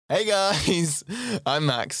Hey guys, I'm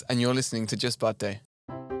Max and you're listening to Just Birthday.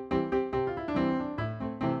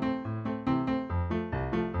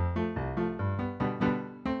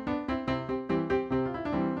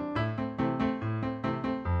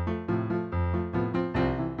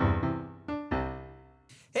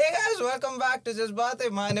 Hey guys, welcome back to Just Birthday.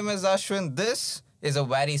 My name is Ashwin. This is a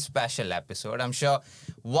very special episode. I'm sure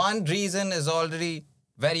one reason is already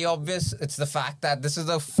very obvious. It's the fact that this is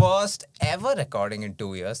the first ever recording in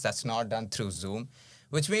 2 years that's not done through Zoom,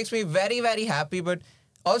 which makes me very, very happy. But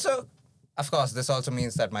also, of course, this also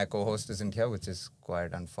means that my co-host isn't here, which is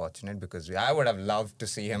quite unfortunate because I would have loved to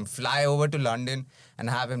see him fly over to London and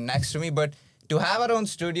have him next to me. But to have our own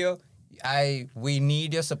studio, we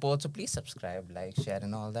need your support. So please subscribe, like, share,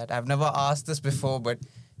 and all that. I've never asked this before, but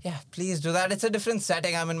yeah, please do that. It's a different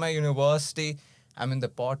setting. I'm in my university. I'm in the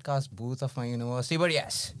podcast booth of my university. But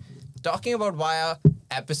yes, talking about why our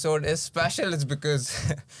episode is special is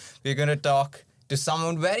because we're going to talk to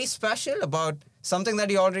someone very special about something that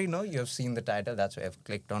you already know. You have seen the title. That's why I've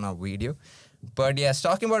clicked on our video. But yes,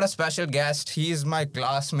 talking about a special guest, he's my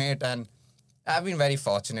classmate and I've been very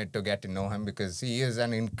fortunate to get to know him because he is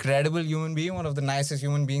an incredible human being, one of the nicest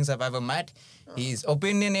human beings I've ever met. He's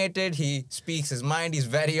opinionated, he speaks his mind, he's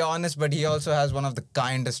very honest, but he also has one of the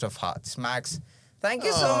kindest of hearts. Max, thank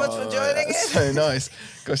you so much for joining in. So nice.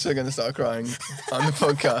 Gosh, I'm going to start crying on the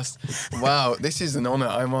podcast. Wow, this is an honor.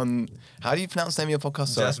 I'm on, how do you pronounce the name of your podcast?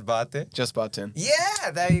 Sorry. Just Birthday. Just Birthday.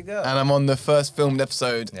 Yeah, there you go. And I'm on the first filmed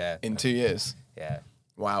episode in 2 years. Yeah.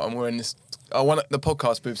 Wow, and we're in this, the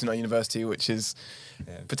podcast booths in our university, which is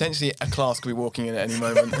potentially a class could be walking in at any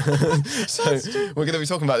moment. So we're going to be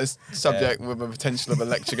talking about this subject with the potential of a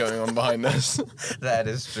lecture going on behind us. That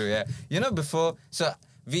is true, yeah. You know,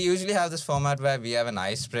 we usually have this format where we have an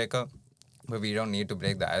icebreaker, but we don't need to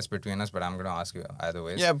break the ice between us, but I'm going to ask you either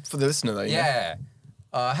way. Yeah, for the listener though. Yeah.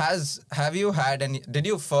 Did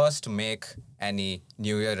you first make any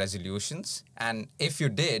New Year resolutions? And if you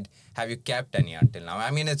did, have you kept any until now?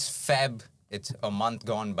 I mean, it's Feb, it's a month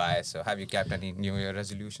gone by, so have you kept any New Year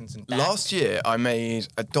resolutions intact? Last year, I made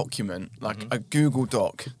a document, like a Google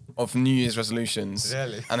Doc of New Year's resolutions.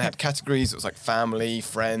 Really? And it had categories. It was like family,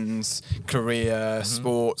 friends, career,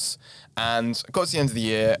 sports. And I got to the end of the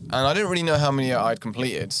year, and I didn't really know how many I'd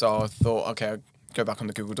completed. So I thought, okay, I'll go back on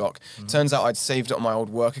the Google Doc. Turns out I'd saved it on my old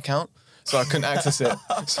work account, so I couldn't access it.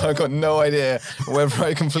 So I got no idea whether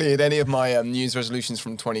I completed any of my New Year's resolutions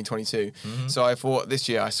from 2022. So I thought this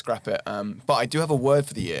year I scrap it. But I do have a word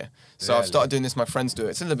for the year. So I've started doing this. My friends do it.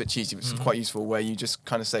 It's a little bit cheesy, but it's quite useful, where you just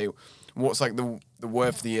kind of say what's like the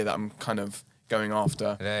word for the year that I'm kind of going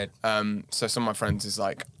after. Right. So some of my friends is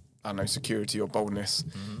like, I don't know, security or boldness.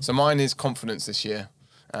 So mine is confidence this year.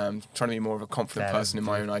 Trying to be more of a confident person in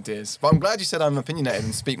my own ideas. But I'm glad you said I'm opinionated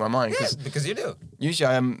and speak my mind. Yeah, because you do. Usually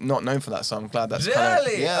I am not known for that, so I'm glad that's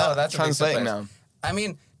Really? that's translating now. I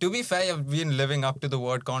mean, to be fair, you've been living up to the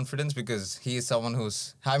word confidence because he's someone who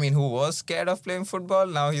was scared of playing football.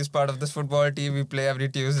 Now he's part of this football team we play every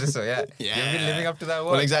Tuesday. So yeah, you've been living up to that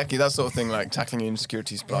word. Well, exactly, that sort of thing, like tackling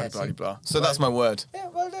insecurities, blah, blah, blah. So that's my word. Yeah,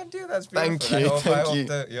 well done, too. That's beautiful. Thank you. I hope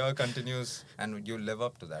the year continues and you live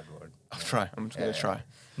up to that word. I'll try. I'm just going to try.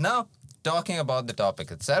 Now, talking about the topic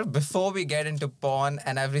itself, before we get into porn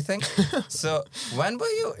and everything, so when were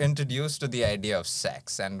you introduced to the idea of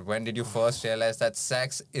sex? And when did you first realize that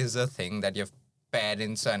sex is a thing that your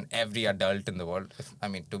parents and every adult in the world, I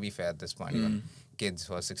mean, to be fair at this point, even kids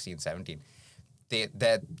who are 16, 17,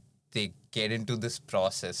 they get into this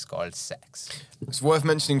process called sex. It's worth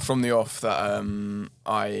mentioning from the off that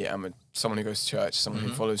I am someone who goes to church, someone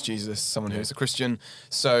who follows Jesus, someone who is a Christian.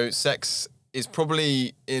 So sex is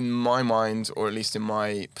probably, in my mind, or at least in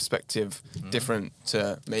my perspective, different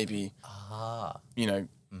to maybe,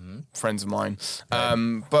 friends of mine.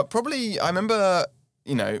 But probably, I remember,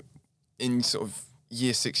 in sort of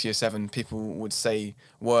year 6, year 7, people would say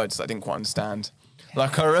words that I didn't quite understand.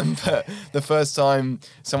 Like, I remember the first time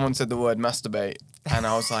someone said the word masturbate, and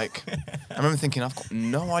I was like, I remember thinking, I've got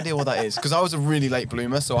no idea what that is. Because I was a really late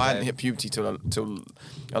bloomer, so I hadn't hit puberty till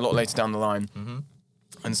a lot later down the line.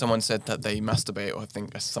 And someone said that they masturbate, or I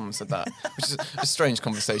think someone said that, which is a strange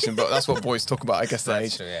conversation, but that's what boys talk about, I guess, that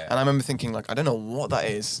age. True, yeah. And I remember thinking, like, I don't know what that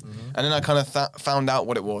is. And then I kind of found out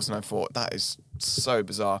what it was, and I thought, that is so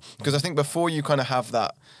bizarre. Because I think before you kind of have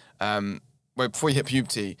that, before you hit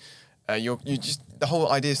puberty, you just, the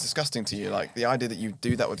whole idea is disgusting to you. Like, the idea that you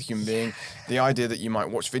do that with a human being, the idea that you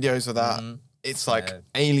might watch videos of that, it's like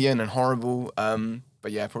alien and horrible.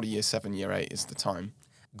 But yeah, probably year 7, year 8 is the time.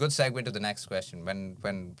 Good segue to the next question.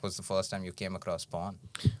 When was the first time you came across porn?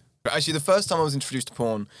 Actually, the first time I was introduced to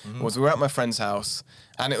porn was we were at my friend's house,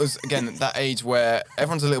 and it was, again, that age where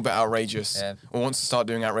everyone's a little bit outrageous or wants to start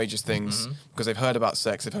doing outrageous things because they've heard about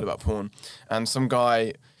sex, they've heard about porn. And some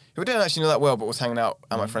guy who didn't actually know that well but was hanging out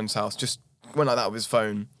at my friend's house just went like that with his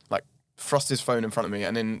phone, like thrust his phone in front of me,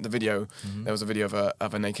 and in the video, there was a video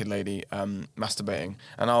of a naked lady masturbating,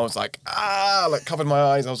 and I was like, like covered my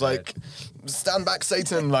eyes. I was like, stand back,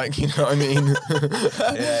 Satan, like, you know what I mean?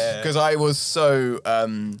 Because I was so,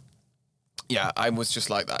 I was just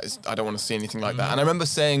like that. I don't want to see anything like that. And I remember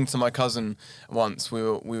saying to my cousin once, we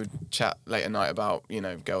would chat late at night about, you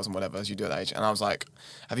know, girls and whatever, as you do at that age. And I was like,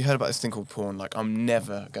 have you heard about this thing called porn? Like, I'm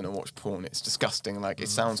never going to watch porn. It's disgusting. Like, it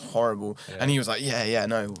sounds horrible. And he was like, yeah,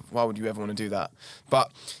 no, why would you ever want to do that?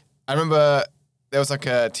 But I remember there was like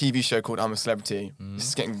a TV show called I'm a Celebrity. This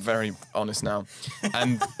is getting very honest now.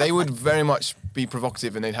 And they would very much be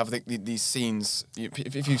provocative, and they'd have these scenes.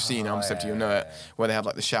 If you've seen I'm a Celebrity, you'll know it, where they have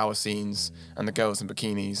like the shower scenes and the girls in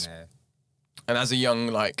bikinis. And as a young,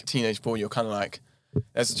 like, teenage boy, you're kind of like,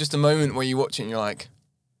 there's just a moment where you watch it and you're like,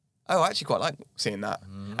 oh, I actually quite like seeing that.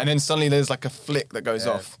 And then suddenly there's like a flick that goes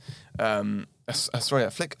off. A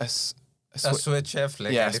switch, flick.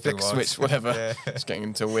 Yeah, flick, switch, whatever. Just getting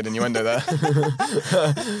into a weird innuendo there.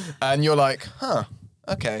 And you're like, huh,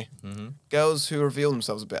 okay. Girls who reveal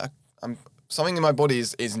themselves a bit. Something in my body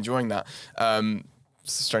is enjoying that.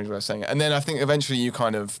 It's a strange way of saying it. And then I think eventually you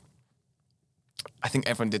kind of, I think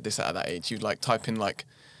everyone did this at that age. You'd like type in like,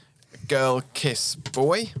 girl kiss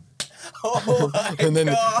boy. And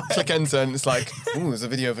then click enter, and it's like, ooh, there's a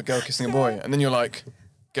video of a girl kissing a boy. And then you're like,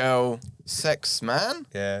 girl sex man?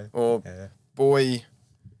 Or boy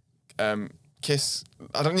kiss.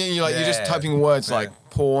 I don't know, you're just typing words like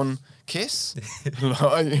porn kiss,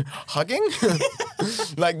 hugging.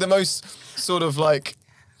 Like the most sort of like,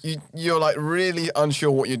 you're like really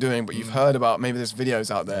unsure what you're doing, but you've heard about, maybe there's videos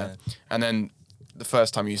out there. And then the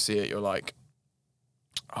first time you see it, you're like,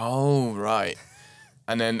 oh, right.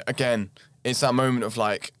 And then again, it's that moment of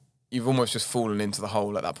like, you've almost just fallen into the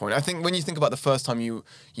hole at that point. I think when you think about the first time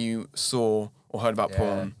you saw or heard about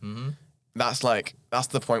porn, that's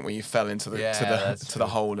the point where you fell into the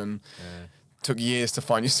hole and took years to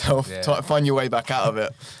find yourself, to find your way back out of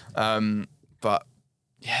it. But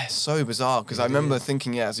yeah, it's so bizarre, because I remember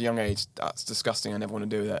thinking, as a young age, that's disgusting, I never want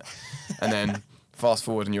to do that. And then fast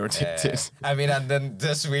forward and you're addicted. I mean, and then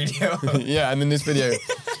this video. And then this video,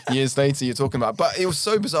 years later, you're talking about. But it was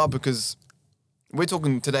so bizarre, because we're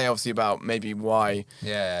talking today, obviously, about maybe why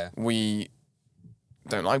we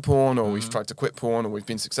don't like porn, or we've tried to quit porn, or we've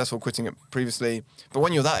been successful quitting it previously. But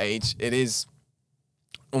when you're that age, it is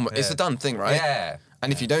almost, it's a done thing, right?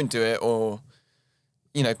 And if you don't do it, or,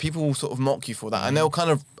 you know, people will sort of mock you for that. And they'll kind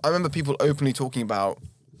of, I remember people openly talking about,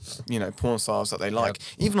 you know, porn stars that they like,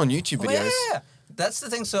 even on YouTube videos. That's the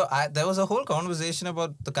thing. So there was a whole conversation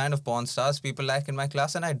about the kind of porn stars people like in my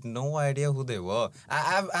class, and I had no idea who they were.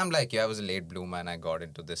 I'm like, I was a late bloomer, and I got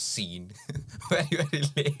into this scene very, very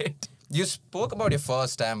late. You spoke about your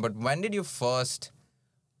first time, but when did you first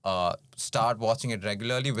start watching it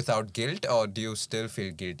regularly without guilt, or do you still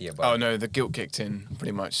feel guilty about it? Oh no, the guilt kicked in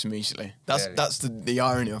pretty much immediately. That's the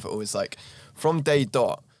irony of it all. Is like, from day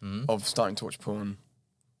dot of starting to watch porn,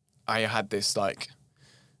 I had this like,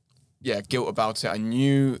 guilt about it. I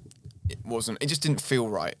knew it just didn't feel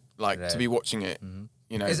right, like, to be watching it,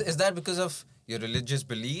 you know. Is that because of your religious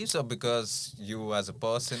beliefs, or because you as a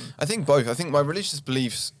person? I think both. I think my religious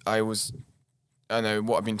beliefs, I know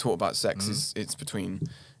what I've been taught about sex is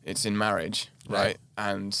it's in marriage, right?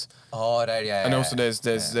 And and also there's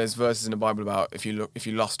verses in the Bible about if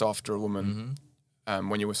you lust after a woman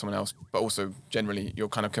when you're with someone else, but also generally you're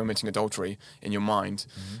kind of committing adultery in your mind.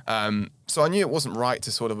 So I knew it wasn't right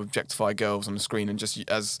to sort of objectify girls on the screen, and just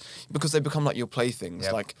because they become like your playthings.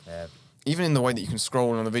 Even in the way that you can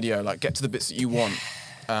scroll on the video, like, get to the bits that you want.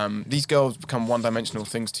 These girls become one-dimensional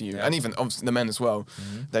things to you, and even obviously the men as well.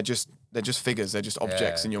 They're just figures. They're just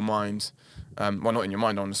objects in your mind. Well, not in your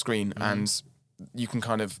mind, on the screen, and you can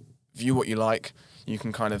kind of view what you like. You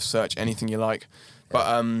can kind of search anything you like.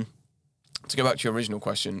 But to go back to your original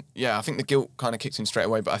question, I think the guilt kind of kicks in straight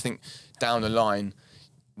away. But I think down the line,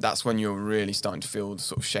 that's when you're really starting to feel the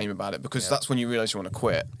sort of shame about it, because that's when you realise you want to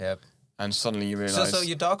quit. And suddenly you realise. So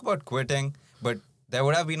you talk about quitting, but there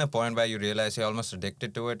would have been a point where you realize you're almost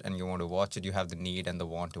addicted to it and you want to watch it. You have the need and the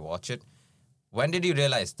want to watch it. When did you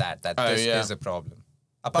realize that this is a problem?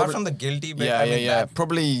 Apart from the guilty bit.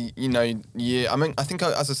 Probably, you know, I mean, I think,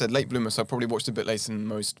 as I said, late bloomer, so I probably watched it a bit later than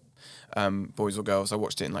most boys or girls. I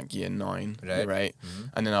watched it in like year 9, year 8.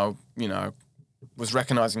 And then I was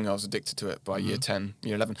recognising I was addicted to it by year 10,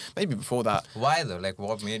 year 11. Maybe before that. Why though? Like,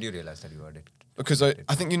 what made you realise that you were addicted? Because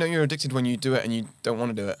I think you're addicted when you do it and you don't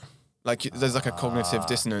want to do it. Like there's like a cognitive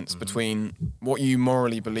dissonance between what you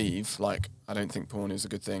morally believe, like I don't think porn is a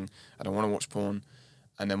good thing, I don't want to watch porn,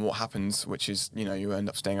 and then what happens, which is you end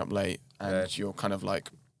up staying up late and you're kind of like,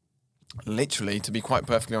 literally, to be quite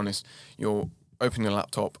perfectly honest, you're opening the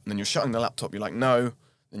laptop and then you're shutting the laptop, you're like no,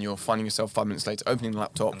 then you're finding yourself 5 minutes later opening the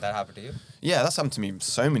laptop. And that happened to you? Yeah, that's happened to me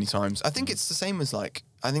so many times. I think it's the same as like,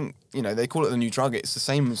 I think, they call it the new drug. It's the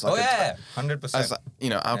same as like 100%. As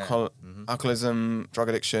alcoholism, drug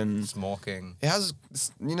addiction. Smoking. It has,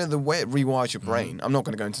 the way it rewires your brain. I'm not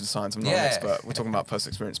going to go into the science. I'm not an expert. We're talking about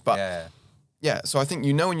personal experience. But so I think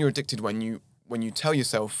when you're addicted when you tell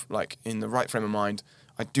yourself, like in the right frame of mind,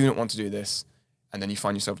 I do not want to do this, and then you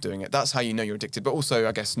find yourself doing it. That's how you know you're addicted. But also,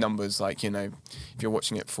 I guess, numbers, like, if you're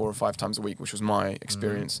watching it 4 or 5 times a week, which was my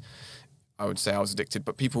experience, I would say I was addicted.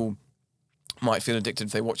 But people might feel addicted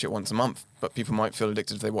if they watch it once a month, but people might feel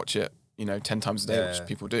addicted if they watch it, 10 times a day, which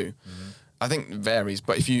people do. I think it varies,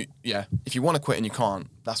 but if you want to quit and you can't,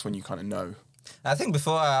 that's when you kind of know. I think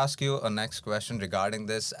before I ask you a next question regarding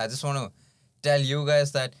this, I just want to tell you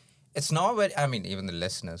guys that it's not very, even the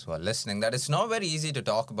listeners who are listening, that it's not very easy to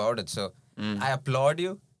talk about it. So I applaud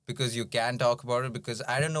you because you can talk about it, because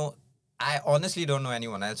I honestly don't know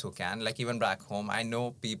anyone else who can. Like even back home, I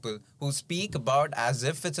know people who speak about as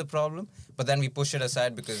if it's a problem, but then we push it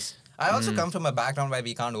aside because I also come from a background where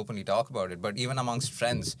we can't openly talk about it. But even amongst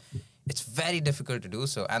friends, it's very difficult to do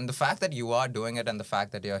so. And the fact that you are doing it and the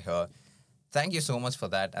fact that you're here, thank you so much for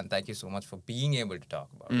that. And thank you so much for being able to talk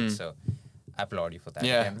about it. So I applaud you for that.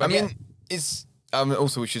 Yeah. But it's,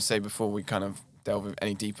 also we should say before we kind of delve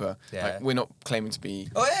any deeper, like we're not claiming to be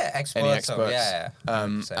experts. any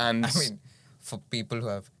experts. And for people who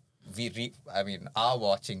have, are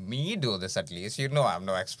watching me do this at least, I'm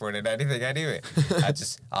no expert in anything anyway. I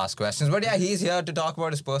just ask questions. But he's here to talk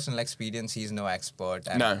about his personal experience. He's no expert.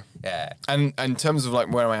 And, no. Yeah. And in terms of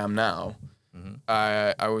like where I am now,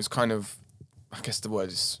 I was kind of, I guess the word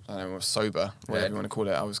is, I don't know, sober, whatever you want to call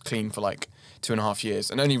it. I was clean for like 2.5 years.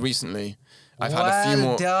 And only recently I've had a few more.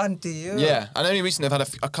 Well done to you. Yeah. And only recently I've had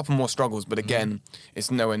a couple more struggles. But again, it's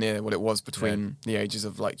nowhere near what it was between the ages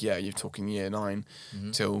of like, you're talking year 9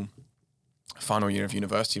 till final year of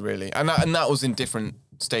university, really. And that was in different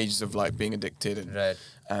stages of like being addicted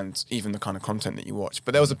and even the kind of content that you watch.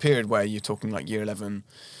 But there was a period where you're talking like year 11,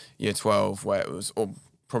 year 12, where it was, or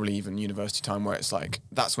probably even university time, where it's like,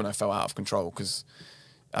 that's when I fell out of control. Because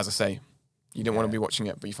as I say, you don't want to be watching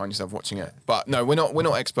it, but you find yourself watching it. But no, we're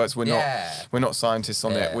not experts. We're not scientists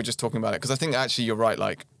on it. We're just talking about it. Because I think actually you're right.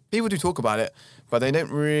 Like people do talk about it, but they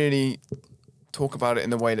don't really talk about it in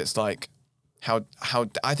the way that's like how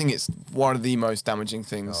I think it's one of the most damaging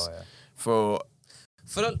things for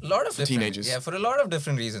a lot of teenagers. Yeah, for a lot of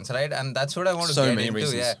different reasons, right? And that's what I want to get into.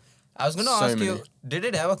 Reasons. Yeah, I was going to ask you, did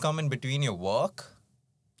it ever come in between your work?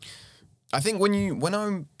 I think when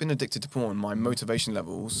I've been addicted to porn, my motivation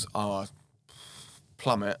levels are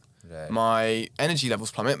plummet. Right. My energy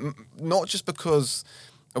levels plummet, not just because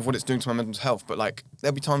of what it's doing to my mental health, but like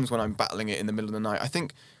there'll be times when I'm battling it in the middle of the night. I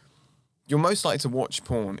think you're most likely to watch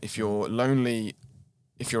porn if you're lonely,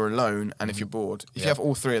 if you're alone, and if you're bored. If you have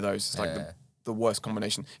all three of those, it's like the worst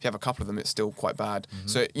combination. If you have a couple of them, it's still quite bad.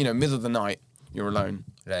 So, middle of the night, you're alone.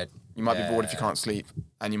 Right. You might be bored if you can't sleep,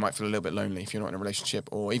 and you might feel a little bit lonely if you're not in a relationship,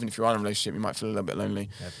 or even if you are in a relationship, you might feel a little bit lonely.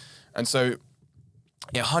 Yep. And so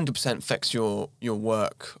it 100% affects your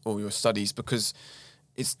work or your studies, because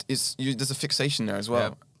there's a fixation there as well.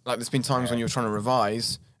 Yep. Like there's been times when you're trying to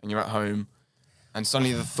revise and you're at home, and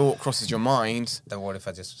suddenly the thought crosses your mind. Then what if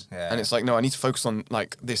I just... And it's like, no, I need to focus on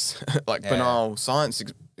like this banal science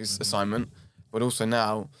assignment, but also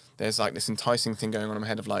now there's like this enticing thing going on in my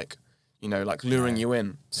head of like, like luring you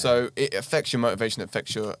in. So it affects your motivation, it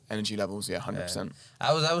affects your energy levels, 100%.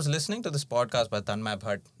 I was listening to this podcast by Tanmay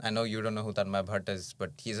Bhatt. I know you don't know who Tanmay Bhatt is,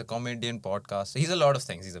 but he's a comedian podcast. He's a lot of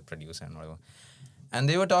things. He's a producer and whatever. And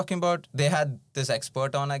they were talking about, they had this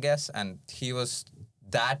expert on, I guess, and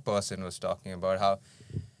that person was talking about how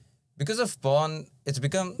because of porn,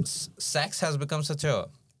 sex has become such a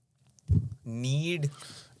need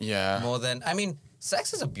more than,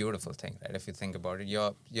 sex is a beautiful thing, right? If you think about it,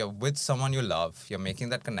 you're with someone you love, you're making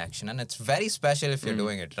that connection, and it's very special if you're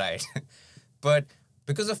doing it right. But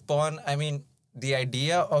because of porn, the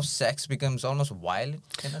idea of sex becomes almost violent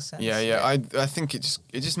in a sense. I think it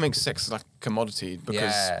just makes sex like a commodity,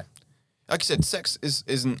 because like you said, sex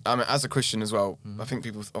isn't. As a Christian as well, I think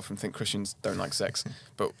people often think Christians don't like sex,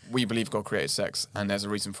 but we believe God created sex, and there's a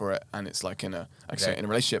reason for it, and it's like in a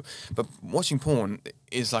relationship. But watching porn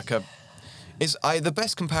is like The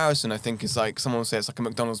best comparison I think is like someone will say it's like a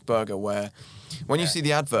McDonald's burger where when you see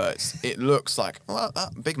the adverts, it looks like, well,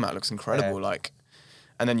 that Big Mac looks incredible, like,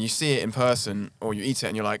 and then you see it in person or you eat it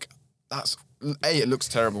and you're like, that's A, it looks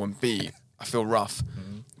terrible, and B, I feel rough.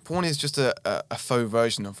 Porn is just a faux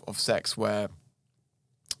version of sex where,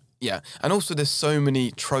 and also there's so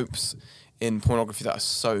many tropes in pornography that are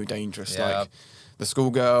so dangerous, like the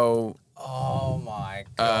schoolgirl. Oh my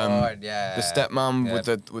god! The stepmom with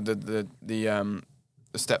the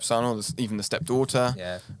stepson or even the stepdaughter.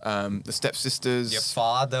 The stepsisters. Your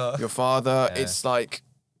father. It's like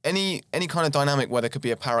any kind of dynamic where there could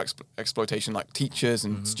be a power exploitation, like teachers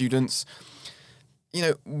and students. You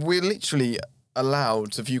know, we're literally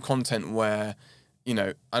allowed to view content where, you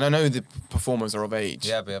know, and I know the performers are of age.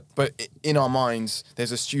 But in our minds,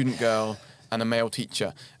 there's a student girl and a male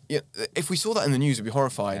teacher. If we saw that in the news, we'd be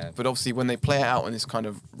horrified. But obviously, when they play it out in this kind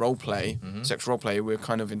of role play, sexual role play, we're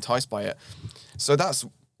kind of enticed by it. So that's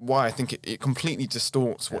why I think it completely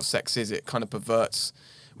distorts what sex is. It kind of perverts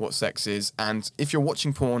what sex is. And if you're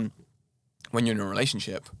watching porn when you're in a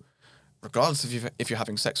relationship, regardless of if you're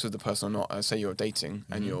having sex with the person or not, say you're dating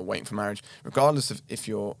and you're waiting for marriage, regardless of if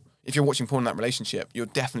you're watching porn in that relationship, you're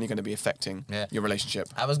definitely going to be affecting your relationship.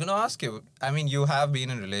 I was going to ask you, I mean, you have been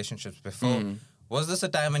in relationships before. Was this a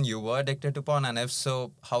time when you were addicted to porn? And if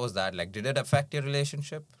so, how was that? Like, did it affect your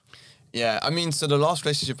relationship? Yeah, I mean, so the last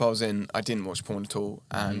relationship I was in, I didn't watch porn at all,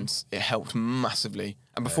 and it helped massively.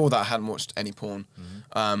 And before that, I hadn't watched any porn.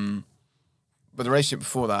 But the relationship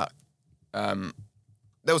before that,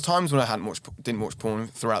 there was times when I didn't watch porn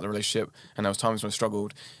throughout the relationship, and there was times when I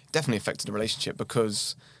struggled. It definitely affected the relationship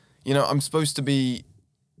because, you know, I'm supposed to be,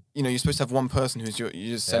 you know, you're supposed to have one person who's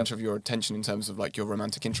your center of your attention in terms of like your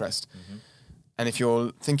romantic interest. And if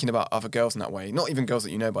you're thinking about other girls in that way, not even girls that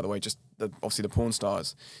you know, by the way, just obviously the porn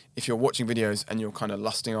stars, if you're watching videos and you're kind of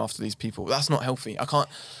lusting after these people, that's not healthy. I can't,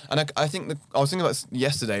 and I think I was thinking about this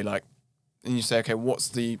yesterday, like, and you say, okay, what's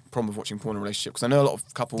the problem of watching porn in a relationship? Because I know a lot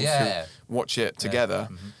of couples who watch it together.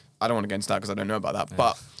 I don't want to get into that because I don't know about that.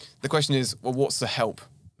 But the question is, well, what's the help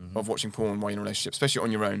of watching porn while you're in a relationship, especially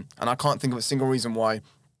on your own? And I can't think of a single reason why,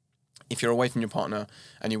 if you're away from your partner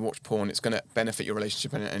and you watch porn, it's going to benefit your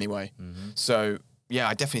relationship in any way. So, yeah,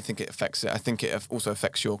 I definitely think it affects it. I think it also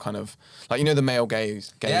affects your kind of, like, you know, the male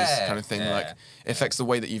gaze kind of thing. Like, it affects the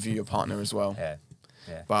way that you view your partner as well.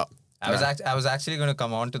 But I was actually going to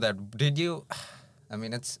come on to that. Did you, I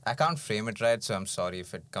mean, I can't frame it right, so I'm sorry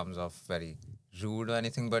if it comes off very rude or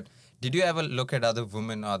anything, but did you ever look at other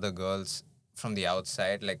women or other girls from the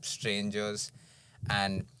outside, like strangers,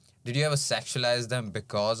 and did you ever sexualize them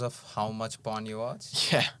because of how much porn you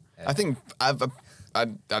watch? Yeah. I think I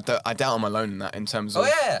doubt I'm alone in that in terms of...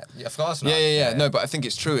 Oh, yeah, of course not. Yeah. No, but I think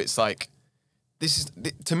it's true. It's like,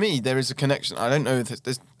 to me, there is a connection. I don't know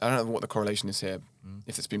I don't know what the correlation is here,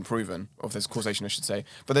 if it's been proven, or if there's causation, I should say.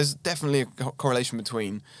 But there's definitely a correlation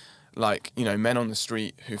between, like, you know, men on the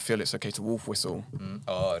street who feel it's okay to wolf whistle.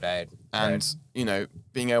 Oh, right. And, you know,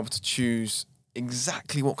 being able to choose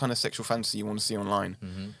exactly what kind of sexual fantasy you want to see online.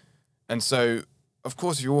 And so, of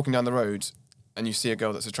course, if you're walking down the road and you see a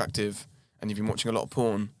girl that's attractive and you've been watching a lot of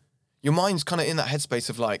porn, your mind's kind of in that headspace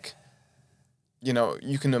of like, you know,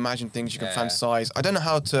 you can imagine things, you can fantasize. I don't know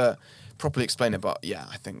how to properly explain it, but yeah,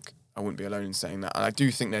 I think I wouldn't be alone in saying that. And I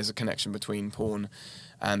do think there's a connection between porn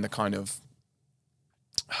and the kind of,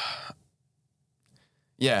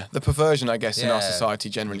 the perversion, I guess, in our society,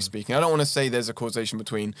 generally speaking. I don't want to say there's a causation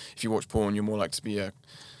between if you watch porn, you're more likely to be a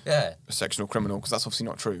sexual criminal, because that's obviously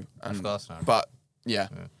not true. Of course not. But,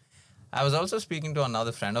 I was also speaking to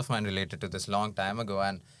another friend of mine related to this long time ago,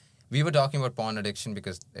 and we were talking about porn addiction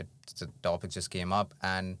because the topic just came up,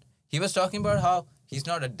 and he was talking about how he's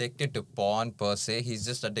not addicted to porn per se, he's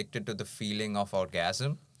just addicted to the feeling of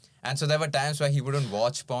orgasm. And so there were times where he wouldn't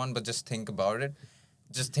watch porn, but just think about it.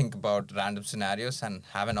 Just think about random scenarios and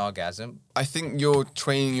have an orgasm. I think you're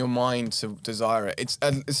training your mind to desire it. It's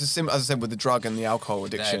as simple as I said with the drug and the alcohol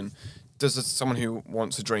addiction. Right. Does someone who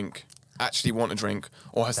wants a drink actually want a drink,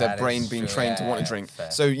 or has their brain been trained to want a drink?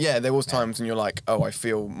 Fair. So there was times when you're like, oh, I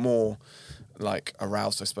feel more like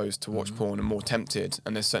aroused, I suppose, to watch porn and more tempted,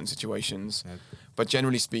 and there's certain situations. But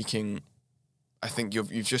generally speaking, I think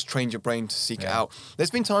you've just trained your brain to seek it out.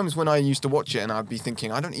 There's been times when I used to watch it and I'd be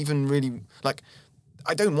thinking, I don't even really, like,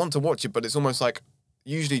 I don't want to watch it, but it's almost like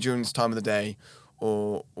usually during this time of the day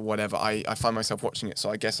or whatever, I find myself watching it. So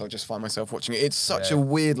I guess I'll just find myself watching it. It's such a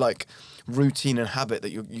weird, like, routine and habit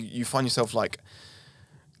that you find yourself, like,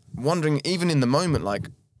 wondering, even in the moment, like,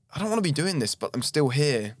 I don't want to be doing this, but I'm still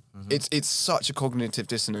here. It's such a cognitive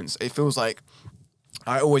dissonance. It feels like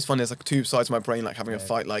I always find there's like two sides of my brain like having a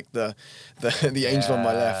fight, like the angel on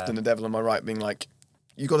my left and the devil on my right, being like,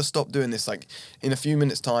 you got to stop doing this. Like in a few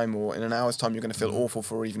minutes time or in an hour's time, you're going to feel awful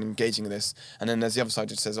for even engaging in this. And then there's the other side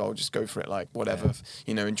that says, oh, just go for it. Like whatever,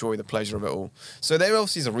 you know, enjoy the pleasure of it all. So there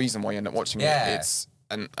obviously is a reason why you end up watching it.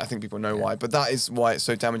 And I think people know why, but that is why it's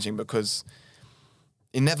so damaging, because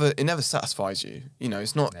it never satisfies you. You know,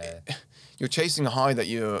 it's not, you're chasing a high that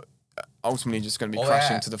you're ultimately just going to be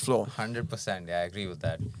crashing to the floor. 100%. Yeah, I agree with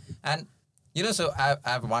that. And you know, so I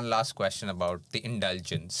have one last question about the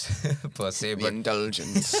indulgence per se. The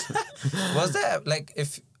indulgence.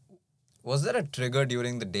 Was there a trigger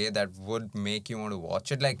during the day that would make you want to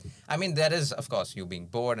watch it? Like, I mean, there is, of course, you being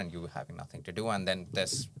bored and you having nothing to do. And then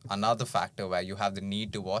there's another factor where you have the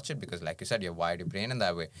need to watch it because, like you said, you've wired your brain in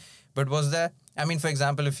that way. But was there, I mean, for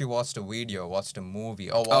example, if you watched a video, watched a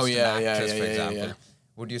movie, or watched an actress, for example,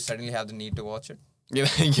 would you suddenly have the need to watch it?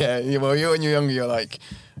 Yeah. Well, when you're younger, you're like,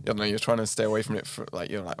 I don't know, you're trying to stay away from it for like,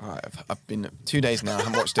 you're like, all right, I've been 2 days now, I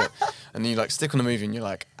haven't watched it. And then you like stick on the movie and you're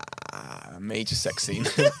like, major sex scene.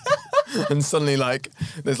 And suddenly like,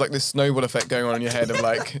 there's like this snowball effect going on in your head of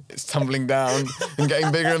like, it's tumbling down and getting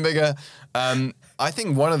bigger and bigger. I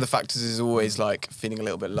think one of the factors is always like feeling a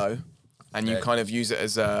little bit low. And you kind of use it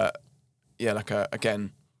as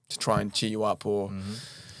again, to try and cheer you up or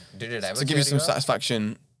Did it ever to give you some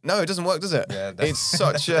satisfaction. No, it doesn't work, does it? Yeah, it's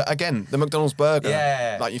such again, the McDonald's burger.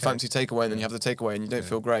 Like you fancy takeaway and then you have the takeaway and you don't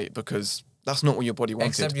feel great because that's not what your body wanted.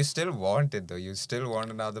 Except you still want it though. You still want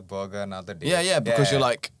another burger, another day. Yeah, because you're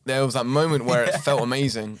like, there was that moment where it felt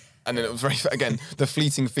amazing. And then it was very, again, the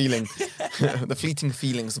fleeting feeling, the fleeting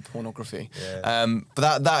feelings of pornography.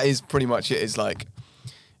 But that is pretty much it. Is like,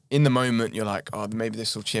 in the moment, you're like, oh, maybe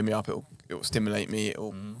this will cheer me up. It will stimulate me. It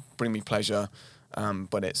will bring me pleasure.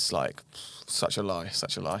 But it's like such a lie.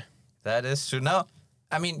 That is true. Now,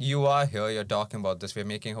 I mean, you are here. You're talking about this. We're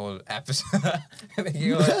making a whole episode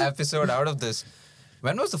out of this.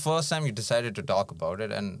 When was the first time you decided to talk about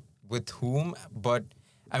it, and with whom? But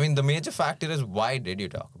I mean, the major factor is, why did you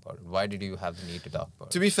talk about it? Why did you have the need to talk about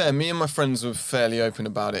it? To be fair, me and my friends were fairly open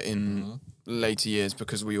about it in later years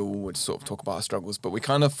because we all would sort of talk about our struggles, but we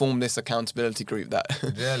kind of formed this accountability group that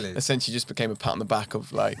essentially just became a pat on the back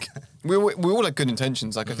of like, we all had good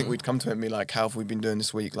intentions. Like I think we'd come to it and be like, how have we been doing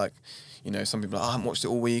this week? Like, you know, some people are like, I haven't watched it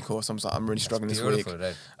all week, or someone's like, I'm really struggling this week.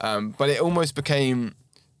 Right? But it almost became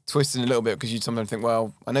twisted a little bit because you'd sometimes think,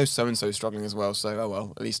 well, I know so-and-so's struggling as well, so oh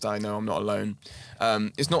well, at least I know I'm not alone.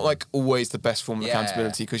 It's not like always the best form of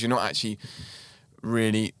accountability because you're not actually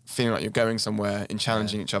really feeling like you're going somewhere and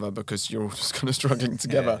challenging each other because you're all just kind of struggling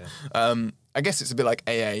together. I guess it's a bit like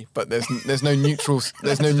AA, but there's no neutral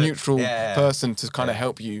person to kind of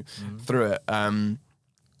help you through it.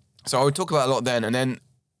 So I would talk about it a lot then, and then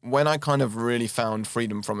when I kind of really found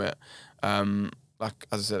freedom from it, like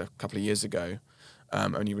as I said a couple of years ago,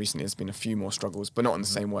 only recently there's been a few more struggles, but not in the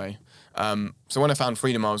same way. So when I found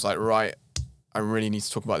freedom, I was like, right, I really need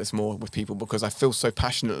to talk about this more with people because I feel so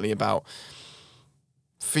passionately about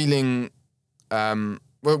feeling,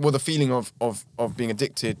 the feeling of being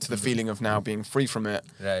addicted to the feeling of now being free from it,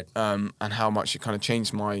 right? And how much it kind of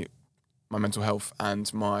changed my mental health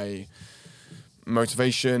and my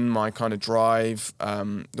motivation, my kind of drive,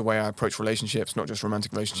 the way I approach relationships, not just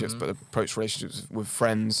romantic relationships, but approach relationships with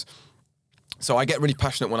friends. So I get really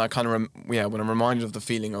passionate when I kind of, when I'm reminded of the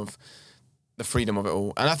feeling of the freedom of it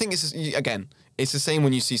all. And I think it's just, again, it's the same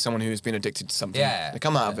when you see someone who has been addicted to something. They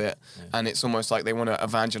come out of it and it's almost like they want to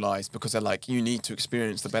evangelize because they're like, you need to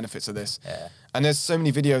experience the benefits of this. And there's so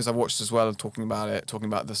many videos I've watched as well talking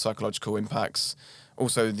about the psychological impacts.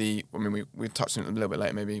 Also we touched on it a little bit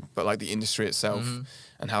later maybe, but like the industry itself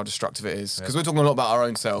and how destructive it is. Because we're talking a lot about our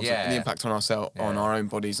own selves, the impact on ourselves, on our own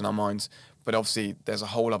bodies and our minds. But obviously there's a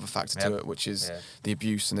whole other factor to it, which is the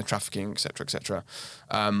abuse and the trafficking, etc., etc.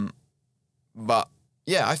 But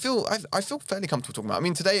yeah, I feel fairly comfortable talking about it. I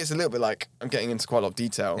mean, today it's a little bit like I'm getting into quite a lot of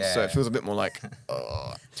detail, so it feels a bit more like,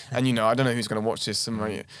 and you know, I don't know who's going to watch this.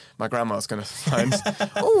 And my grandma's going to find,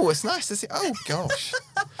 oh, it's nice to see. Oh gosh,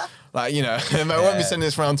 like you know, I won't be sending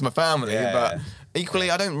this round to my family, but equally,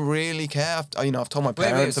 I don't really care. I've told my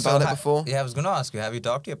parents about it before. Yeah, I was going to ask you, have you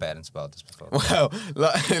talked to your parents about this before? Well,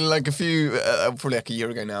 like a few, probably like a year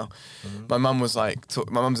ago now, my mum was like,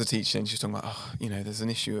 my mum's a teacher and she's talking about, oh, you know, there's an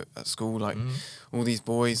issue at school, like all these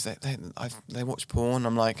boys, they watch porn.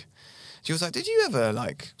 I'm like, she was like, did you ever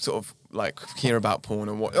like sort of like hear about porn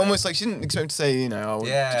or what? Almost like she didn't expect to say, you know, did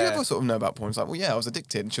you ever sort of know about porn? It's like, well, yeah, I was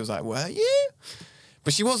addicted. And she was like, were you?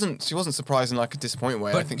 But she wasn't surprised in like a disappointed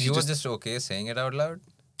way. But I think you were just okay saying it out loud?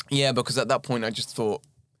 Yeah, because at that point I just thought,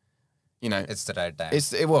 you know, it's the right time.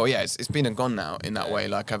 It's been and gone now in that way.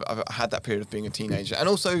 Like I've had that period of being a teenager, and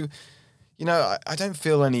also, you know, I don't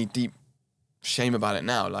feel any deep shame about it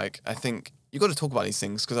now. Like I think you got to talk about these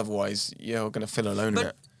things because otherwise you're going to feel alone in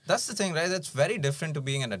it. That's the thing, right? It's very different to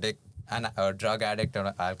being a drug addict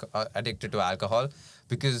or addicted to alcohol,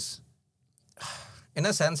 because in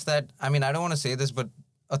a sense that, I mean, I don't want to say this, but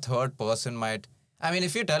a third person might, I mean,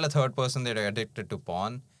 if you tell a third person they're addicted to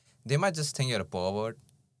porn, they might just think you're a pervert,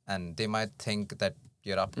 and they might think that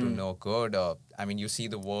you're up to no good, or, I mean, you see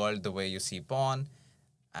the world the way you see porn,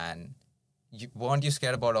 and weren't you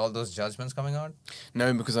scared about all those judgments coming out?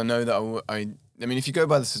 No, because I know that I mean, if you go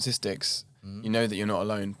by the statistics, you know that you're not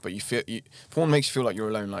alone, but porn makes you feel like you're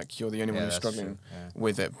alone, like you're the only one who's struggling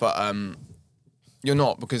with it. But you're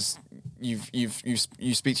not, because you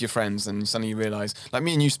speak to your friends and suddenly you realise, like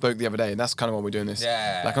me and you spoke the other day, and that's kind of why we're doing this.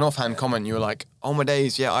 Like an offhand comment, you were like, "Oh my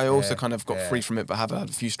days, I also kind of got free from it, but have had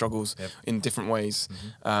a few struggles in different ways."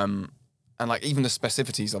 And like even the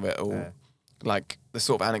specificities of it, or like the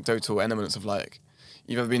sort of anecdotal elements of like,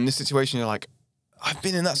 you've ever been in this situation, you're like, I've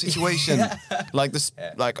been in that situation. Like this,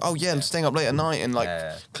 like, oh yeah, staying up late at night and like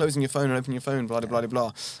closing your phone and opening your phone, blah, blah,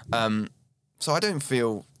 blah, blah. So I don't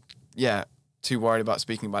feel, too worried about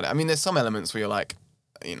speaking about it. I mean, there's some elements where you're like,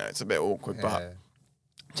 you know, it's a bit awkward, but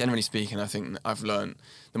generally speaking, I think I've learned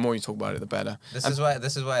the more you talk about it, the better. This is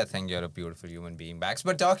why I think you're a beautiful human being, Max.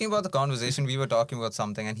 But talking about the conversation, we were talking about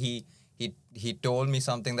something, and he told me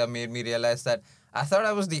something that made me realize that I thought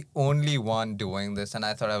I was the only one doing this, and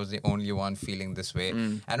I thought I was the only one feeling this way.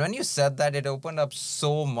 And when you said that, it opened up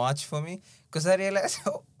so much for me, because I realized,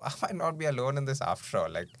 I might not be alone in this after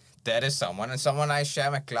all. Like, there is someone, and someone I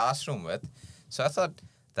share my classroom with. So I thought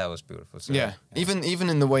that was beautiful. So, even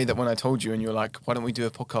in the way that when I told you and you were like, why don't we do a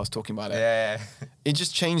podcast talking about it? It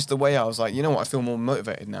just changed the way I was like, you know what, I feel more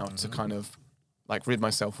motivated now to kind of like rid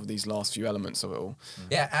myself of these last few elements of it all.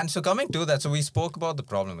 Yeah, and so coming to that, so we spoke about the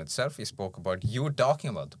problem itself. We spoke about you talking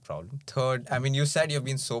about the problem. Third, I mean, you said you've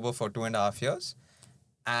been sober for 2.5 years.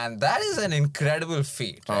 And that is an incredible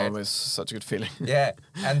feat, right? Oh, it was such a good feeling.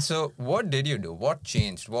 And so what did you do? What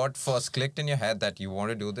changed? What first clicked in your head that you want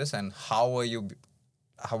to do this? And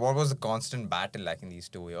what was the constant battle like in these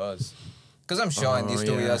 2 years? Because I'm sure in these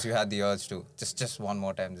 2 years you had the urge to just one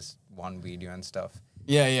more time, just one video and stuff.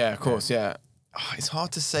 Of course. It's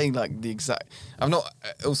hard to say like the exact.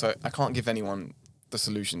 I can't give anyone the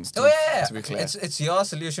solutions to be clear. It's your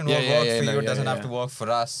solution. What worked for you doesn't have to work for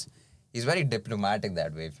us. He's very diplomatic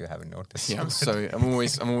that way, if you haven't noticed. Yeah, I'm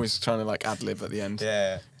always trying to like ad lib at the end.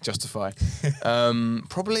 Justify.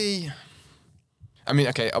 Probably. I mean,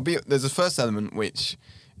 okay. There's a first element which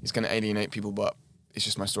is going to alienate people, but it's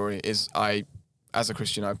just my story. As a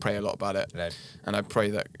Christian, I pray a lot about it, and I pray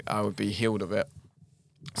that I would be healed of it.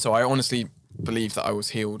 So I honestly believe that I was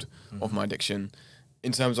healed of my addiction.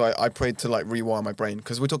 In terms of, I prayed to like rewire my brain,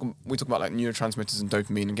 because we talk about like neurotransmitters and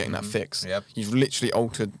dopamine and getting that fix. You've literally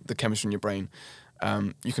altered the chemistry in your brain.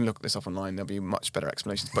 You can look this up online. There'll be much better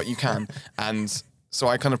explanations, but you can. And so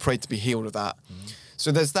I kind of prayed to be healed of that.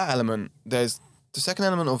 So there's that element. There's the second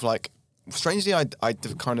element of like, strangely, I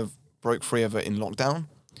kind of broke free of it in lockdown.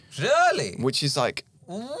 Really? Which is like,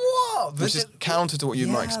 whoa! Which is counter to what you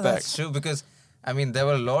might expect. That's true, because I mean, there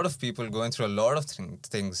were a lot of people going through a lot of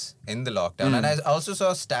things in the lockdown. And I also saw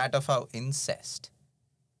a stat of how incest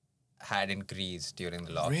had increased during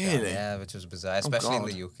the lockdown. Really? Yeah, which was bizarre, especially in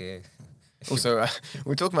the UK. Also,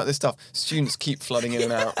 we're talking about this stuff. Students keep flooding in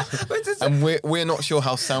and out. And we're not sure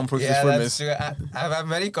how soundproof this room is. True. I'm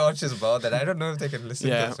very conscious about that. I don't know if they can listen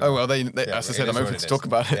to this. Oh, well, they as I said, I'm open to talk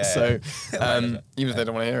about it. So even if they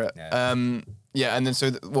don't want to hear it. And then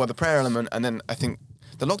the prayer element, and then I think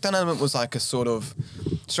the lockdown element was like a sort of,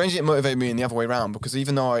 strangely it motivated me in the other way around, because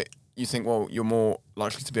even though you think, well, you're more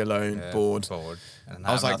likely to be alone, bored.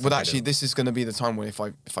 I was like, but actually this is going to be the time where if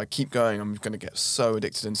I keep going, I'm going to get so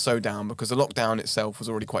addicted and so down, because the lockdown itself was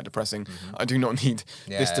already quite depressing. I do not need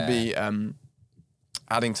this to be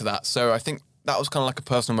adding to that. So I think that was kind of like a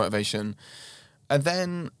personal motivation. And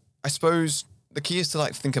then I suppose the key is to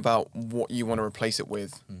like think about what you want to replace it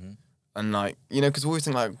with. And like, you know, because we always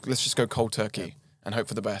think like, let's just go cold turkey and hope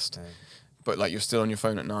for the best. But like you're still on your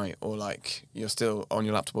phone at night, or like you're still on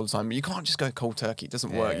your laptop all the time. But you can't just go cold turkey. It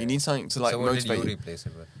doesn't work. You need something to like motivate you. So what did you replace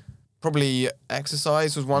it with? Probably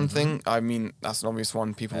exercise was one thing. I mean, that's an obvious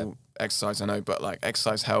one. People exercise, I know, but like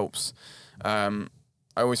exercise helps. I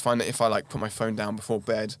always find that if I like put my phone down before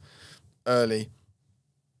bed early,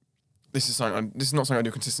 this is not something I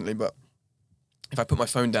do consistently, but if I put my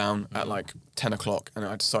phone down at like 10 o'clock and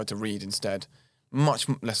I decide to read instead, much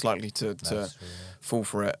less likely to fall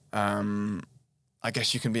for it. I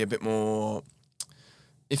guess you can be a bit more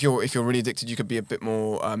if you're really addicted, you could be a bit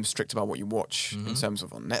more strict about what you watch in terms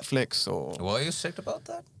of on Netflix or. Were you strict about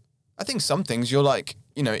that? I think some things you're like,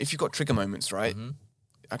 you know, if you've got trigger moments, right?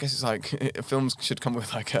 I guess it's like films should come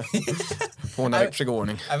with like a porn addict trigger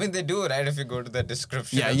warning. I mean, they do, right? If you go to the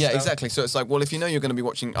description. Yeah, and yeah, stuff. exactly. So it's like, well, if you know you're going to be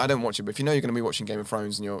watching, I don't watch it, but if you know you're going to be watching Game of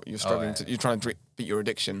Thrones and you're struggling you're trying to beat your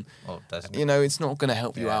addiction, you know, it's not going to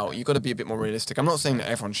help you out. You've got to be a bit more realistic. I'm not saying that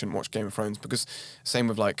everyone shouldn't watch Game of Thrones because same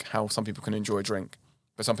with like how some people can enjoy a drink.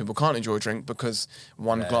 But some people can't enjoy a drink because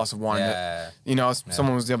one glass of wine. You know,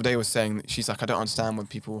 someone was the other day was saying that she's like, I don't understand when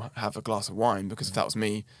people have a glass of wine because if that was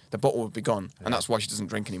me, the bottle would be gone, and that's why she doesn't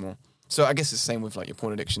drink anymore. So I guess it's the same with like your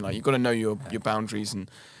porn addiction. Like you've got to know your boundaries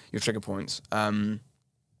and your trigger points. And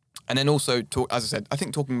then also as I said, I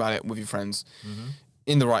think talking about it with your friends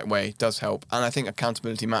in the right way does help. And I think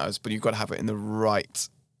accountability matters, but you've got to have it in the right.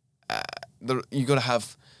 You've got to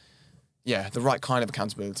have. Yeah, the right kind of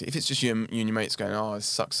accountability. If it's just you and your mates going, oh, this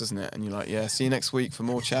sucks, doesn't it? And you're like, yeah, see you next week for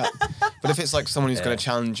more chat. But if it's like someone who's going to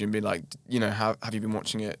challenge you and be like, you know, have you been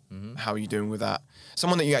watching it? How are you doing with that?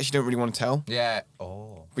 Someone that you actually don't really want to tell. Yeah.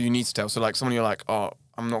 Oh. But you need to tell. So like someone you're like, oh,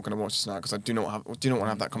 I'm not going to watch this now because I do not want to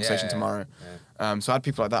have that conversation tomorrow. Yeah. So I had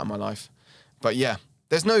people like that in my life. But yeah,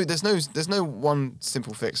 there's no one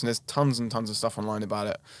simple fix, and there's tons and tons of stuff online about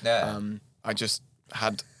it. Yeah. I just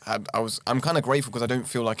I'm kind of grateful because I don't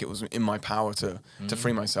feel like it was in my power to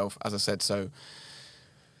free myself, as I said. So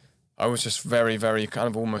I was just very, very kind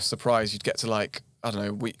of almost surprised. You'd get to like, I don't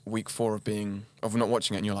know, week 4 of not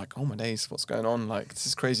watching it, and you're like, oh my days, what's going on? Like, this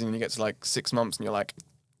is crazy. And you get to like 6 months and you're like,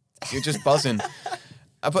 you're just buzzing.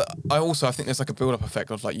 But I think there's like a build-up effect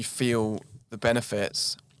of like you feel the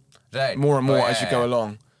benefits more and more as you go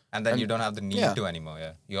along. And then you don't have the need to anymore,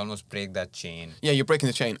 You almost break that chain. Yeah, you're breaking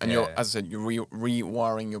the chain, and you're, as I said, you're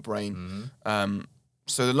rewiring your brain.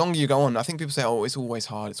 So the longer you go on, I think people say, oh, it's always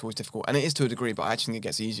hard, it's always difficult. And it is to a degree, but I actually think it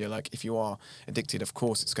gets easier. Like, if you are addicted, of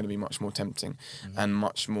course, it's going to be much more tempting and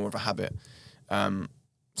much more of a habit.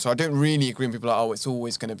 So I don't really agree with people like, oh, it's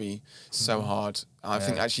always going to be so hard. I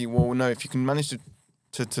think actually, well, no, if you can manage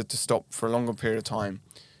to stop for a longer period of time,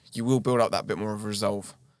 you will build up that bit more of a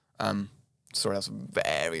resolve. Sorry, that's a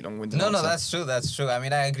very long-winded answer. No, that's true. I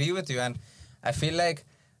mean, I agree with you. And I feel like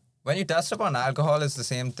when you touched upon alcohol, it's the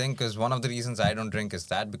same thing, because one of the reasons I don't drink is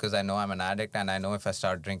that because I know I'm an addict, and I know if I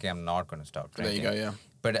start drinking, I'm not going to stop drinking. There you go, yeah.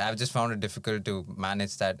 But I've just found it difficult to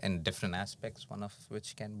manage that in different aspects, one of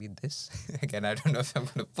which can be this. Again, I don't know if I'm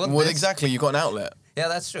going to put Well, exactly. You've got an outlet. Yeah,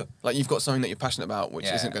 that's true. Like, you've got something that you're passionate about,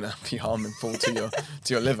 which isn't going to be harmful to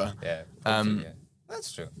your liver. Yeah,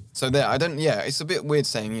 that's true. So it's a bit weird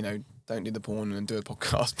saying, you know, don't do the porn and do a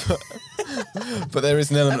podcast, but there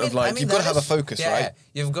is an element of like, you've got to have a focus, right?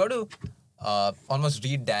 You've got to almost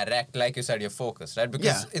redirect, like you said, your focus, right?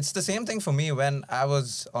 Because it's the same thing for me when I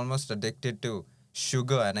was almost addicted to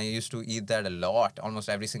sugar, and I used to eat that a lot, almost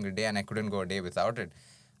every single day, and I couldn't go a day without it.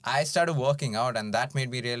 I started working out, and that made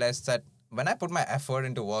me realize that when I put my effort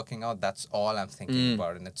into working out, that's all I'm thinking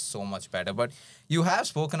about, and it's so much better. But you have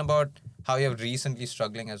spoken about how you're recently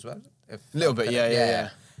struggling as well. A little bit, yeah.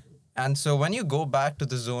 And so when you go back to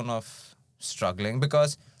the zone of struggling,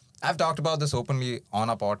 because I've talked about this openly on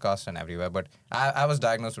our podcast and everywhere, but I was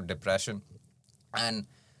diagnosed with depression. And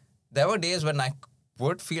there were days when I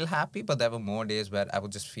would feel happy, but there were more days where I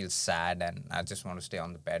would just feel sad and I just want to stay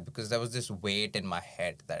on the bed because there was this weight in my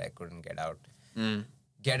head that I couldn't get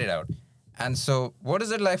it out. And so what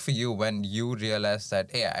is it like for you when you realize that,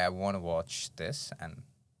 hey, I want to watch this? And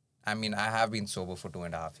I mean, I have been sober for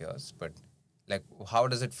 2.5 years, but like, how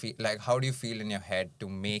does it feel? Like, how do you feel in your head to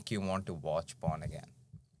make you want to watch porn again?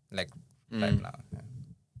 Like, right now. Yeah.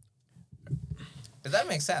 Does that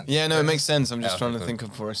make sense? Yeah, no, it makes sense. I'm just trying to think of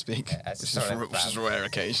before I speak, yeah, which is a rare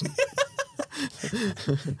occasion.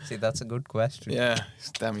 See, that's a good question. Yeah,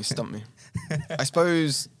 damn, you stumped me. I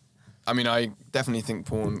suppose, I mean, I definitely think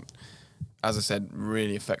porn, as I said,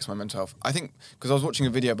 really affects my mental health. I think, because I was watching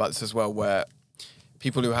a video about this as well, where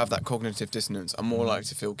people who have that cognitive dissonance are more likely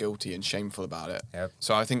to feel guilty and shameful about it. Yep.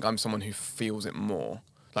 So I think I'm someone who feels it more.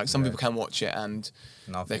 Like, some people can watch it and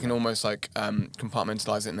they can almost like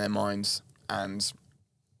compartmentalize it in their minds, and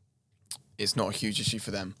it's not a huge issue for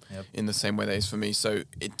them in the same way that it is for me. So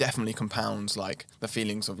it definitely compounds like the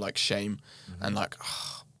feelings of like shame and like,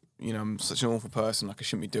 oh, you know, I'm such an awful person, like I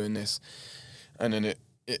shouldn't be doing this. And then it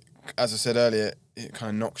as I said earlier, it kind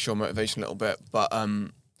of knocks your motivation a little bit. But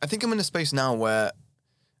I think I'm in a space now where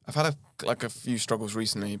I've had a few struggles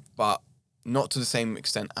recently, but not to the same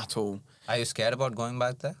extent at all. Are you scared about going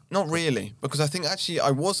back there? Not really, because I think actually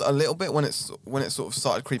I was a little bit when it sort of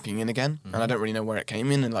started creeping in again, and I don't really know where it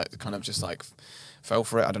came in, and like kind of just like fell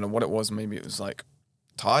for it. I don't know what it was. Maybe it was like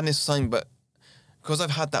tiredness or something, but because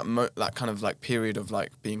I've had that kind of like period of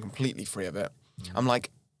like being completely free of it. I'm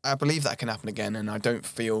like, I believe that can happen again, and I don't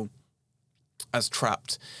feel as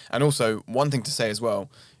trapped. And also, one thing to say as well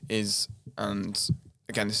is, and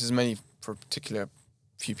again, this is mainly for a particular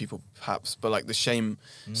few people perhaps, but like the shame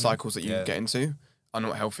cycles that you get into are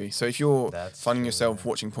not healthy. So if you're finding yourself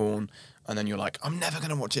watching porn and then you're like, I'm never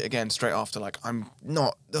going to watch it again straight after, like, I'm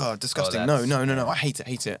not, disgusting, no, I hate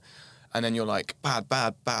it. And then you're like,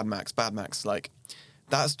 bad, Max, like,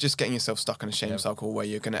 that's just getting yourself stuck in a shame cycle where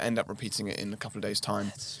you're going to end up repeating it in a couple of days'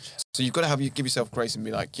 time. So you've got to give yourself grace and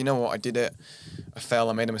be like, you know what, I did it, I failed,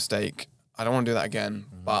 I made a mistake, I don't want to do that again,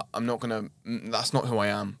 but I'm not going to, that's not who I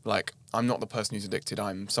am. Like, I'm not the person who's addicted,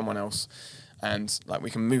 I'm someone else. And like, we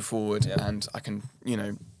can move forward and I can, you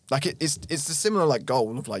know, like it's a similar like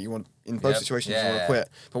goal of like, you want, in both situations you want to quit,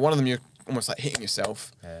 but one of them you're almost like hitting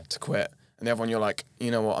yourself to quit. And the other one you're like,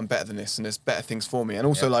 you know what, I'm better than this and there's better things for me. And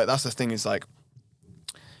also like, that's the thing is like,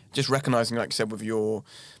 just recognizing, like you said, with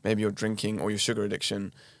maybe your drinking or your sugar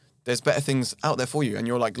addiction, there's better things out there for you, and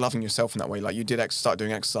you're like loving yourself in that way. Like you did start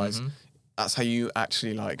doing exercise. That's how you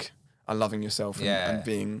actually like are loving yourself and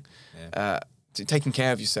being taking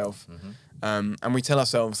care of yourself. And we tell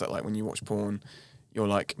ourselves that like when you watch porn, you're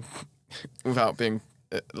like, without being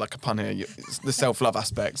like a pun here, it's the self-love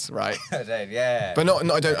aspects, right? But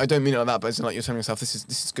not. I don't mean it like that. But it's like you're telling yourself this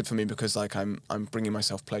is good for me because like I'm bringing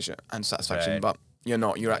myself pleasure and satisfaction. But you're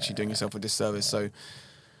not. You're actually doing yourself a disservice. So,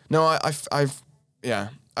 no,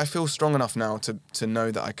 I feel strong enough now to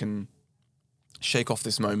know that I can shake off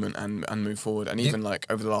this moment and move forward. And even like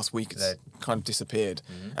over the last week, it's kind of disappeared.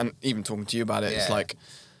 And even talking to you about it, it's like,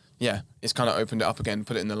 it's kind of opened it up again,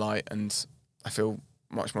 put it in the light, and I feel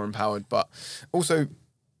much more empowered. But also,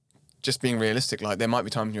 just being realistic, like there might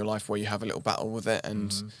be times in your life where you have a little battle with it,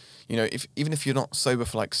 and you know, even if you're not sober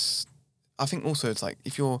for like, I think also it's like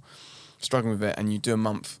if you're struggling with it and you do a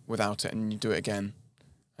month without it and you do it again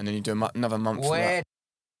and then you do another month without.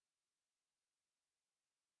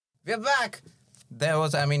 We're back. There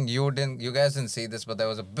was, I mean, you guys didn't see this, but there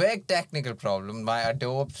was a big technical problem. My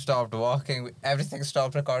Adobe stopped working, everything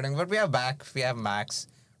stopped recording, but we are back. We have Max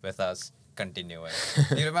with us, continuing.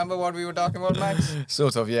 You remember what we were talking about, Max?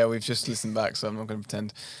 Sort of, yeah. We've just listened back, so I'm not going to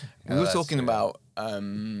pretend. We were talking about,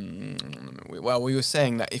 we were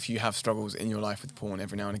saying that if you have struggles in your life with porn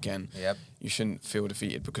every now and again, you shouldn't feel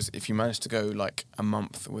defeated, because if you manage to go like a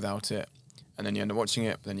month without it, and then you end up watching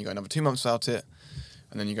it, but then you go another 2 months without it,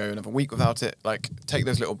 and then you go another week without it, like take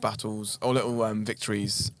those little battles or little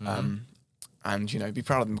victories, and you know, be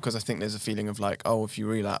proud of them, because I think there's a feeling of like, oh, if you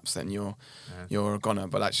relapse, then you're a goner.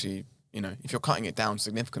 But actually, you know, if you're cutting it down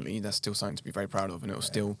significantly, that's still something to be very proud of, and it'll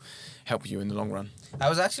still help you in the long run. I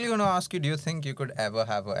was actually going to ask you, do you think you could ever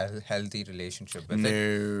have a healthy relationship with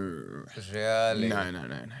it? Really?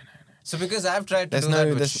 No. So because I've tried to do that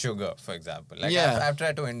with sugar, for example. Like I've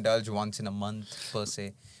tried to indulge once in a month per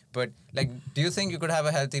se. But like, do you think you could have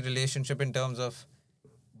a healthy relationship in terms of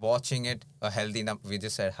watching it? A healthy we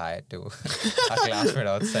just said hi to our classmate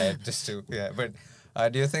outside just to, But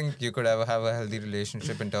do you think you could ever have a healthy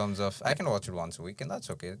relationship in terms of, I can watch it once a week and that's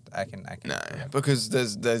okay. I can. No, because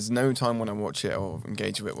there's no time when I watch it or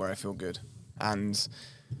engage with it where I feel good. And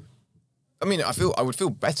I mean, I would feel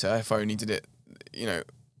better if I only did it, you know,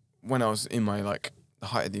 when I was in my like the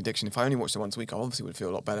height of the addiction. If I only watched it once a week, I obviously would feel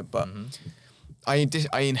a lot better. But I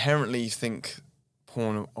inherently think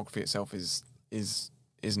pornography itself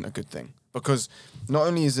isn't a good thing, because not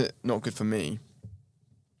only is it not good for me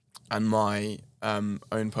and my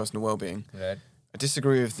own personal well-being, I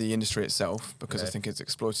disagree with the industry itself, because I think it's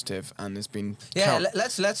exploitative, and there's been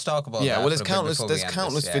let's talk about that. Well, there's countless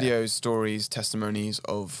videos, stories, testimonies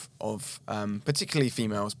of particularly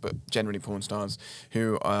females, but generally porn stars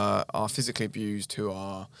who are physically abused, who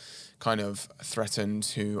are kind of threatened,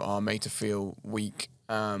 who are made to feel weak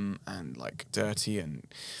and like dirty, and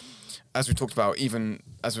as we talked about, even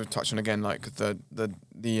as we've touched on again, like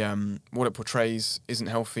the what it portrays isn't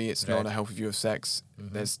healthy. It's not a healthy view of sex.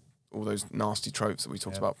 There's all those nasty tropes that we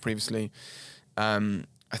talked about previously. I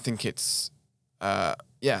think it's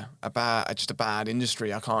just a bad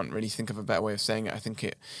industry. I can't really think of a better way of saying it. I think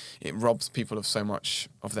it robs people of so much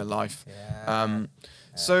of their life.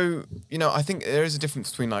 So, you know, I think there is a difference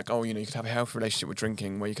between like, oh, you know, you could have a healthy relationship with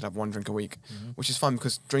drinking where you could have one drink a week, which is fine,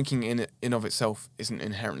 because drinking in of itself isn't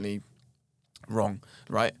inherently wrong,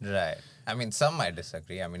 right? Right. I mean, some might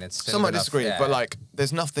disagree. I mean, it's still some might disagree, but like,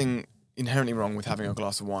 there's nothing inherently wrong with having a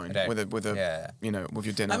glass of wine with a you know, with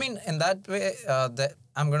your dinner. I mean, in that way,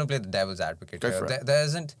 I'm going to play the devil's advocate. Go for it. There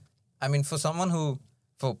isn't. I mean, for someone who,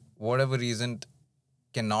 for whatever reason,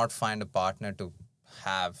 cannot find a partner to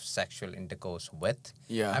have sexual intercourse with.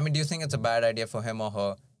 Yeah. I mean, do you think it's a bad idea for him or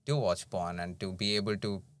her to watch porn and to be able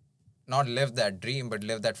to not live that dream, but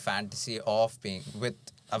live that fantasy of being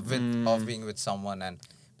of being with someone and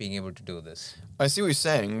being able to do this? I see what you're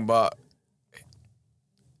saying, but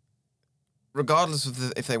regardless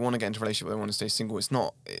of if they want to get into a relationship or they want to stay single,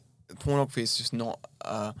 pornography is just not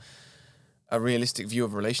a realistic view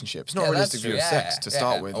of a relationship. It's not a realistic view of sex to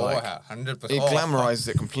start with. Like, 100%. it glamorizes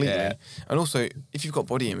it completely. And also, if you've got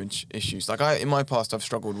body image issues, like in my past, I've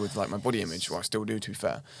struggled with like my body image, well, I still do, to be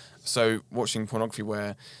fair. So watching pornography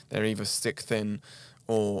where they're either stick thin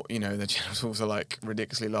or, you know, their genitals are like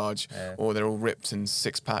ridiculously large, or they're all ripped in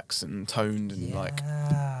 6-packs and toned and like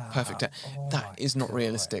perfect. That is not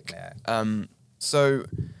realistic. So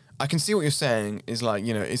I can see what you're saying is like,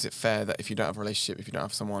 you know, is it fair that if you don't have a relationship, if you don't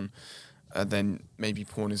have someone, then maybe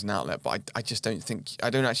porn is an outlet? But I just don't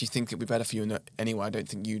actually think it'd be better for you anyway. I don't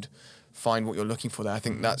think you'd find what you're looking for there. I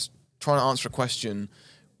think that's trying to answer a question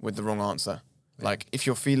with the wrong answer. Like, if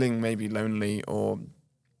you're feeling maybe lonely or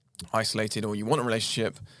isolated or you want a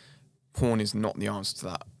relationship, porn is not the answer to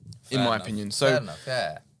that, in my opinion. So,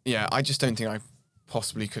 yeah, I just don't think I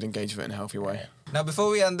possibly could engage with it in a healthy way. Now, before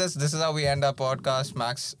we end this is how we end our podcast.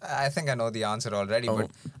 Max, I think I know the answer already, but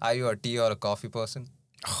are you a tea or a coffee person?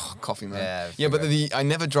 Oh, coffee, man. Yeah, but I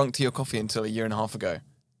never drunk tea or coffee until 1.5 years ago.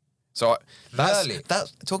 So that's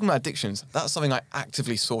talking about addictions. That's something I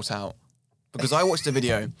actively sought out because I watched a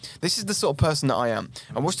video. This is the sort of person that I am.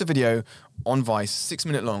 I watched a video on Vice,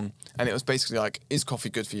 6-minute long, and it was basically like, is coffee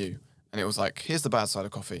good for you? And it was like, here's the bad side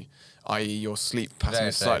of coffee, i.e. your sleep pattern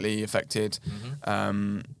is slightly affected.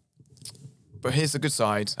 But here's the good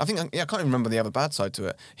side. I can't even remember the other bad side to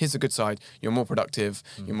it. Here's the good side. You're more productive.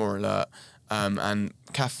 You're more alert. And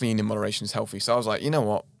caffeine in moderation is healthy. So I was like, you know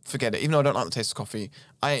what? Forget it. Even though I don't like the taste of coffee,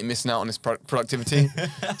 I ain't missing out on this productivity.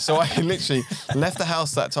 So I literally left the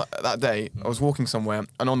house that day. I was walking somewhere,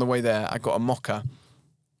 and on the way there, I got a mocha.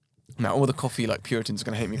 Now, all the coffee like Puritans are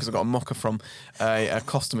going to hate me because I got a mocha from a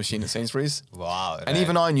Costa machine at Sainsbury's. Wow. And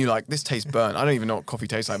even I knew, like, this tastes burnt. I don't even know what coffee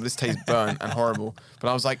tastes like, but this tastes burnt and horrible. But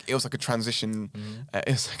I was like, it was like a transition. It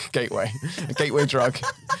was like a gateway drug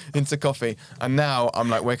into coffee. And now I'm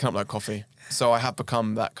like waking up like coffee. So I have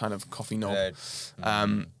become that kind of coffee knob.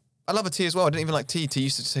 I love a tea as well. I didn't even like tea. Tea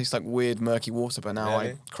used to taste like weird, murky water, but now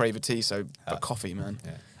I crave a tea. But coffee, man.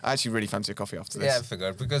 I actually really fancy a coffee after this. Yeah, I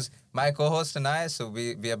figured. Because my co-host and I, so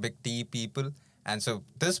we are big tea people. And so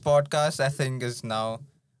this podcast, I think, is now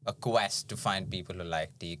a quest to find people who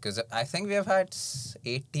like tea. Because I think we have had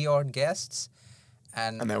 80-odd guests.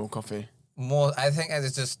 And they're all coffee. I think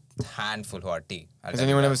it's just a handful who are tea. Has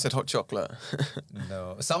anyone ever said hot chocolate?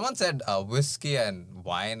 No. Someone said whiskey and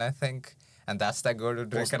wine, I think. And that's that go to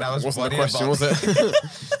drink. And I was wasn't the question, was it?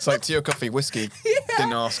 It's like tea or coffee, whiskey.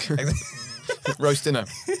 Didn't ask. Roast dinner.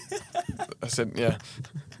 I said, yeah.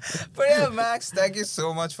 But yeah, Max, thank you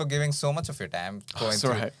so much for giving so much of your time going through.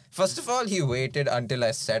 Right. First of all, he waited until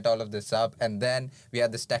I set all of this up, and then we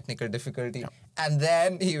had this technical difficulty, and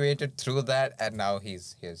then he waited through that, and now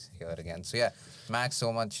he's here again. So yeah, Max,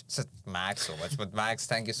 but Max,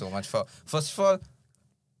 thank you so much for, first of all,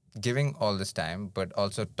 giving all this time, but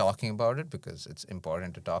also talking about it, because it's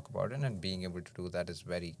important to talk about it, and being able to do that is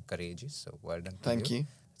very courageous. So well done. Thank you.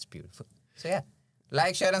 It's beautiful. So yeah,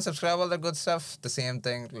 like, share, and subscribe, all that good stuff. The same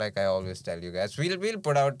thing, like I always tell you guys. We'll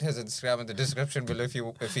put out his Instagram in the description below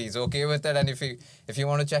if he's okay with it, and if you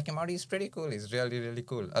want to check him out, he's pretty cool. He's really, really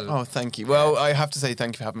cool. Oh, thank you. Well, I have to say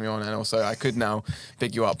thank you for having me on, and also I could now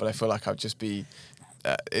big you up, but I feel like I'd just be.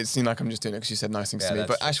 It seemed like I'm just doing it because you said nice things to me.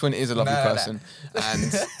 But Ashwin is a lovely person.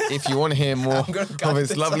 And if you want to hear more of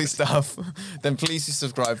his lovely stuff, then please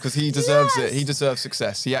subscribe because he deserves it. He deserves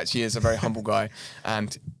success. He actually is a very humble guy.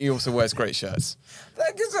 And he also wears great shirts.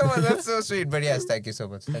 Thank you so much. That's so sweet. But yes, thank you so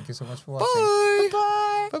much. Thank you so much for watching.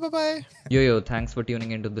 Bye. Bye-bye. Bye-bye. Yo, thanks for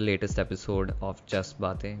tuning into the latest episode of Just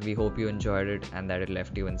Batein. We hope you enjoyed it and that it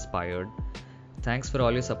left you inspired. Thanks for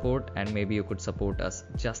all your support, and maybe you could support us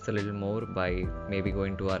just a little more by maybe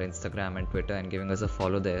going to our Instagram and Twitter and giving us a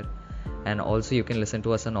follow there. And also you can listen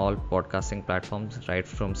to us on all podcasting platforms, right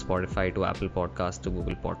from Spotify to Apple Podcasts to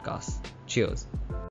Google Podcasts. Cheers.